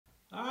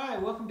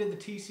welcome to the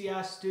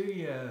TCI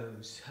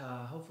Studios.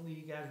 Hopefully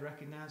you guys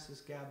recognize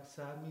this guy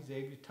beside me,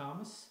 Xavier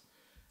Thomas.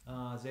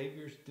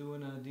 Xavier's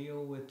doing a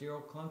deal with Dear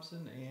Old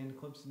Clemson and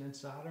Clemson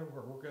Insider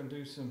where we're going to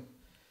do some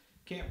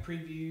camp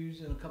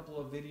previews and a couple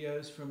of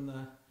videos from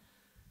the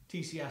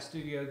TCI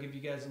Studio, give you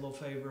guys a little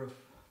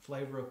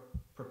flavor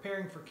of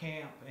preparing for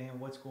camp and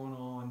what's going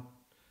on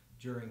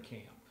during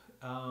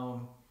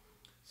camp.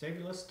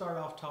 Xavier, let's start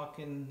off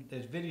talking.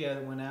 There's video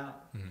that went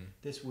out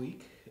this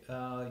week.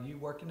 You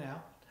working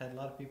out. Had a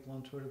lot of people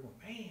on Twitter going,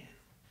 man,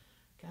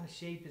 what kind of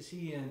shape is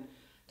he in?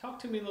 Talk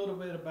to me a little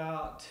bit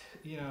about,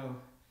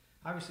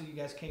 obviously you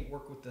guys can't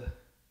work with the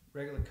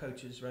regular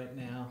coaches right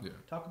now. Yeah.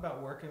 Talk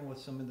about working with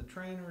some of the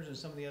trainers and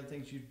some of the other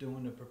things you're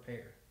doing to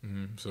prepare.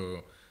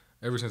 So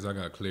ever since I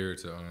got cleared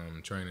to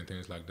train and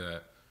things like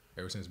that,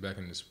 ever since back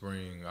in the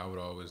spring, I would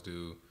always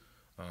do,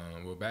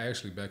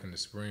 actually back in the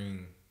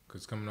spring,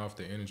 because coming off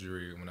the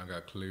injury, when I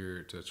got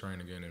cleared to train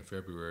again in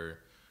February,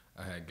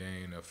 I had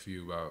gained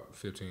about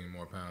 15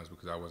 more pounds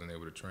because I wasn't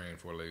able to train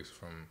for at least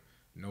from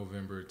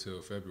November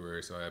till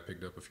February. So I had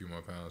picked up a few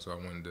more pounds. So I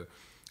wanted to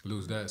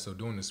lose that. So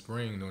during the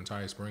spring, the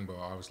entire spring ball,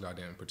 obviously I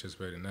didn't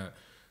participate in that.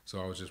 So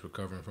I was just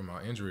recovering from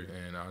my injury,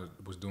 and I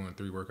was doing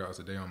 3 workouts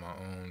a day on my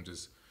own,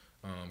 just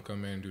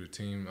come in and do the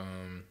team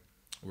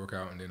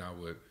workout, and then I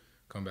would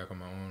come back on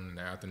my own in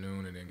the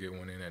afternoon and then get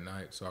one in at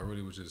night. So I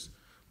really was just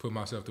put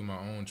myself through my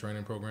own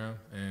training program.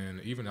 And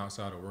even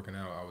outside of working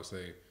out, I would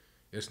say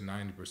it's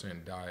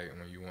 90% diet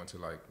when you want to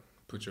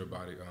put your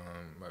body,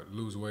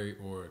 lose weight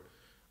or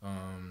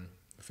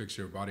fix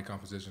your body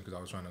composition, because I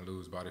was trying to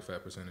lose body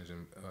fat percentage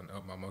and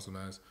up my muscle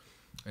mass.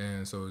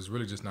 And so it's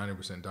really just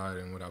 90% diet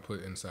and what I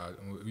put inside,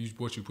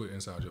 what you put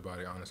inside your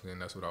body, honestly. And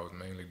that's what I was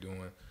mainly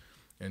doing.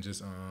 And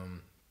just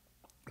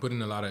putting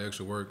in a lot of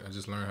extra work. I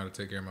just learned how to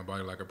take care of my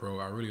body like a pro.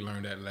 I really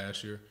learned that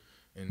last year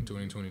in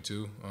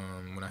 2022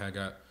 when I had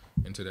got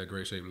into that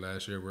great shape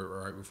last year,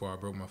 right before I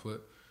broke my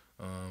foot.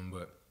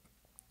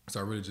 So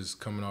I really just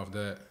coming off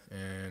that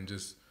and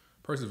just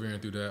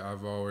persevering through that.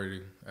 I've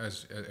already,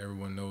 as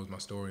everyone knows my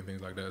story and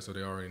things like that, so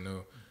they already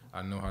know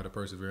I know how to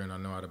persevere and I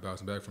know how to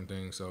bounce back from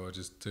things. So I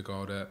just took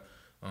all that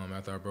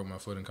after I broke my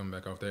foot and coming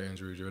back off that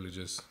injury, really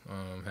just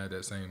had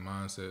that same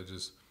mindset,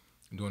 just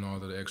doing all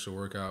of the extra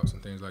workouts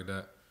and things like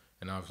that.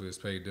 And obviously it's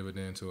paid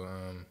dividend to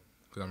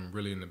because I'm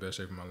really in the best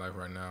shape of my life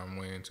right now. I'm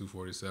weighing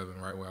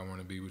 247, right where I want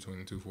to be, between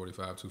the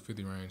 245,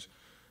 250 range.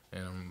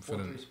 And I'm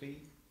feeling... 4-3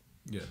 speed?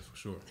 Yes, for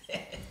sure.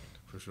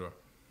 For sure.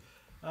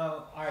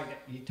 All right,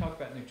 you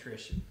talked about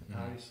nutrition.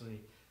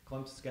 Obviously,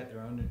 Clemson's got their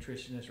own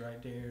nutritionist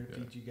right there to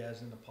feed you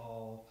guys in the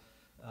fall.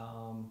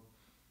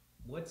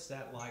 What's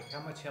that like? How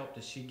much help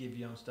does she give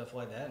you on stuff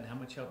like that? And how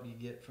much help do you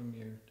get from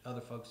your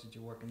other folks that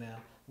you're working out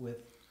with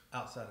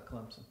outside of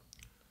Clemson?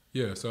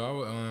 Yeah,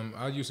 so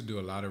I used to do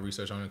a lot of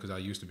research on it because I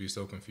used to be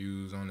so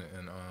confused on it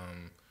and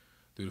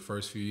through the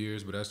first few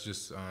years. But that's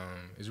just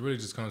it really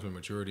just comes with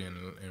maturity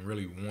and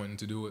really wanting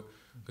to do it.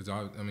 Because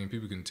I mean,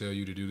 people can tell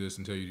you to do this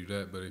and tell you to do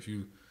that, but if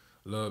you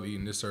love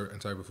eating this certain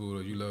type of food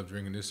or you love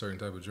drinking this certain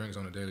type of drinks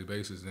on a daily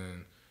basis,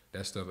 then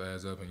that stuff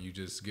adds up and you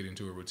just get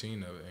into a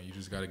routine of it. And you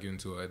just got to get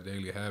into a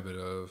daily habit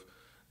of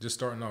just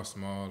starting off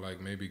small,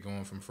 like maybe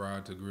going from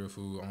fried to grilled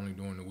food only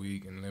during the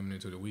week and limiting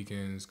it to the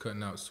weekends,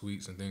 cutting out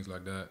sweets and things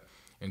like that,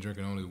 and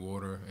drinking only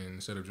water. And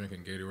instead of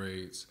drinking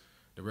Gatorades,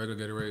 the regular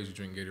Gatorades, you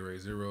drink Gatorade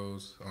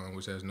Zeros,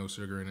 which has no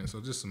sugar in it.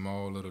 So just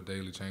small little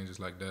daily changes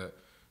like that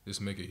just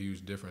make a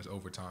huge difference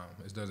over time.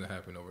 It doesn't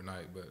happen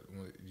overnight, but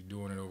when you're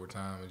doing it over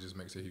time, it just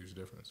makes a huge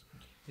difference.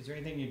 Is there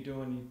anything you're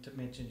doing? You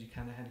mentioned you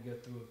kind of had to go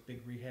through a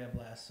big rehab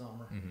last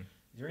summer.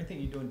 Is there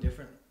anything you're doing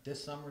different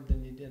this summer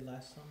than you did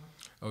last summer?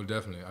 Oh,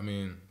 definitely. I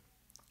mean,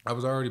 I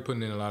was already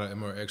putting in a lot of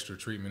more extra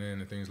treatment in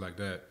and things like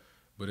that,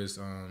 but it's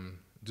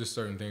just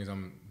certain things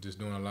I'm just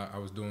doing a lot.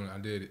 I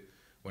did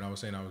when I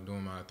was saying I was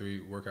doing my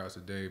 3 workouts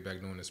a day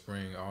back during the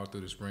spring, all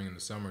through the spring and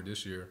the summer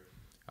this year.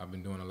 I've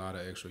been doing a lot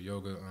of extra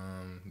yoga,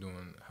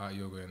 doing hot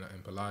yoga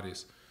and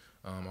Pilates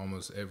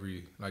almost at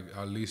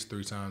least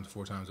 3 times,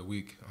 4 times a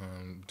week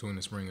between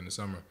the spring and the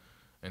summer.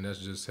 And that's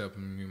just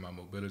helping me my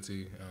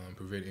mobility,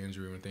 prevent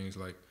injury and things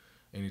like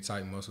any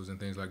tight muscles and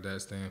things like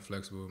that, staying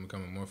flexible,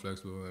 becoming more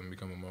flexible and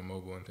becoming more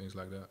mobile and things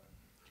like that.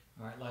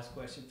 All right, last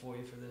question for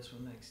you for this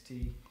one,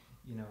 XT.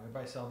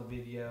 Everybody saw the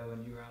video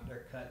and you were out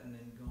there cutting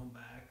and going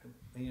back.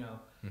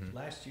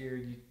 Last year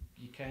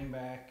you came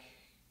back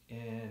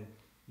and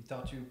you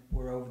thought you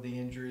were over the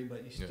injury,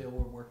 but you still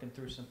were working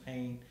through some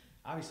pain.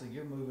 Obviously,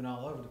 you're moving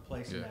all over the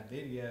place in that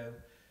video.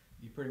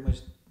 You pretty much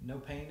no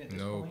pain at this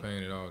point? No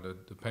pain at all.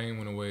 The pain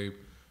went away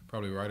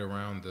probably right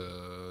around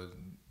the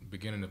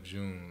beginning of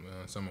June,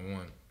 summer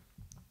 1.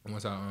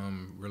 Once I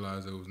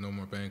realized there was no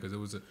more pain, because it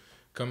was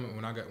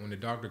when the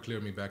doctor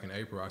cleared me back in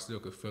April, I still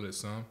could feel it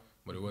some,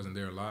 but it wasn't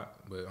there a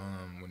lot. But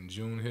when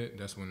June hit,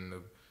 that's when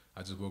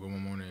I just woke up one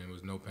morning and there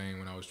was no pain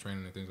when I was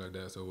training and things like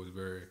that. So it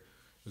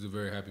was a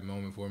very happy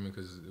moment for me,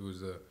 because it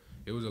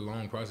was a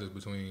long process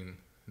between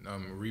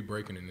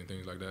re-breaking it and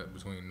things like that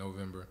between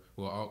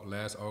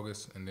last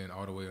August and then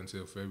all the way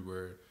until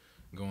February,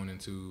 going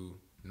into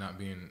not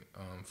being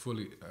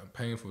fully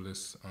painful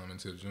this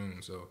until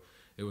June. So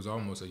it was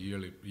almost a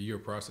year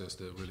process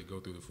to really go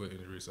through the foot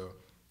injury. So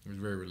it was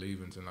very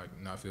relieving to like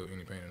not feel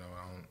any pain at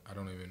all. I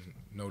don't even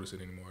notice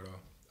it anymore at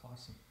all.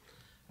 Awesome.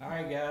 All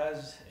right,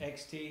 guys.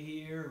 XT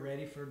here,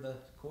 ready for the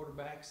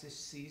quarterbacks this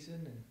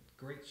season in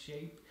great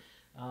shape.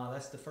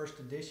 That's the first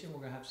edition. We're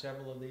going to have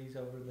several of these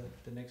over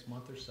the next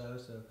month or so.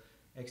 So,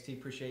 XT,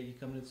 appreciate you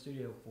coming to the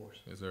studio for us.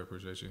 Yes, sir.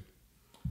 Appreciate you.